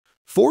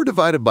4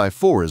 divided by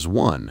 4 is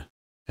 1.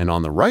 And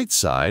on the right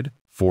side,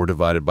 4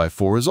 divided by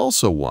 4 is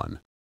also 1.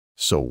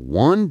 So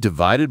 1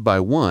 divided by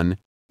 1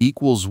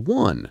 equals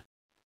 1.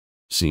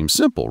 Seems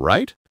simple,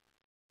 right?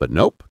 But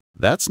nope,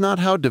 that's not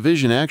how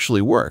division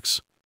actually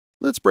works.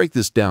 Let's break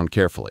this down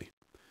carefully.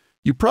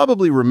 You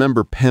probably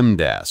remember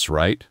PEMDAS,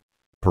 right?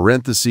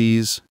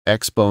 Parentheses,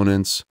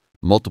 exponents,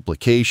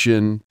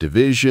 multiplication,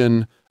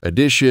 division,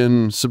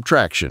 addition,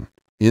 subtraction,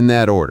 in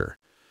that order.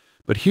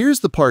 But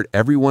here's the part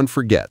everyone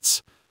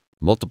forgets.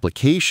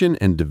 Multiplication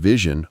and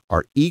division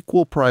are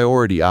equal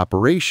priority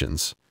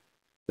operations.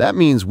 That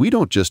means we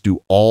don't just do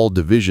all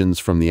divisions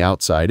from the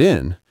outside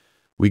in.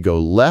 We go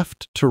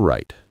left to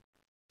right.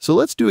 So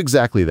let's do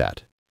exactly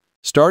that.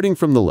 Starting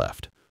from the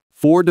left,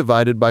 4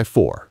 divided by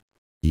 4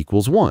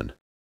 equals 1.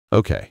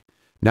 Okay,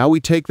 now we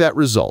take that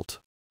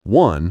result,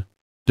 1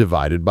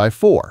 divided by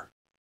 4.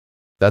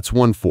 That's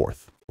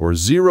 1/4, or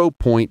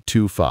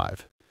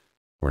 0.25.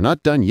 We're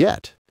not done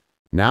yet.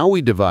 Now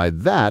we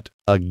divide that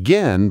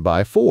again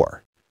by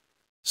 4.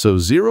 So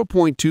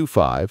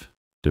 0.25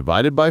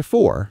 divided by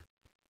 4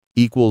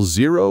 equals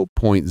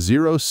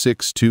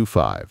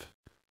 0.0625.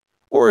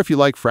 Or if you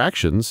like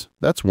fractions,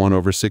 that's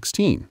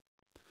 1/16.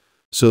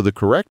 So the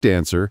correct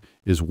answer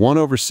is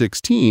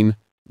 1/16,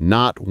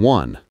 not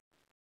 1.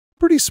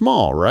 Pretty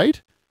small,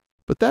 right?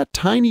 But that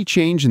tiny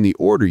change in the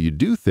order you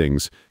do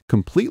things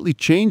completely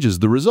changes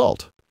the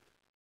result.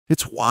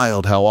 It's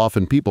wild how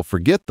often people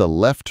forget the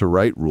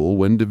left-to-right rule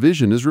when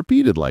division is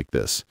repeated like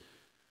this.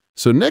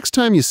 So next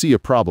time you see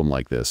a problem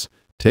like this,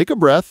 take a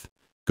breath,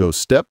 go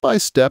step by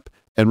step,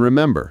 and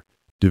remember,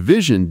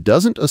 division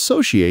doesn't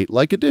associate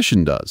like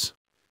addition does.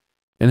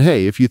 And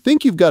hey, if you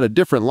think you've got a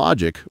different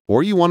logic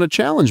or you want to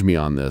challenge me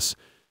on this,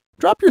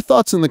 drop your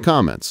thoughts in the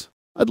comments.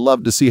 I'd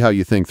love to see how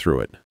you think through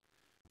it.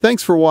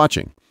 Thanks for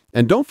watching,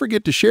 and don't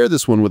forget to share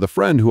this one with a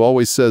friend who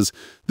always says,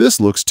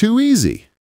 "This looks too easy."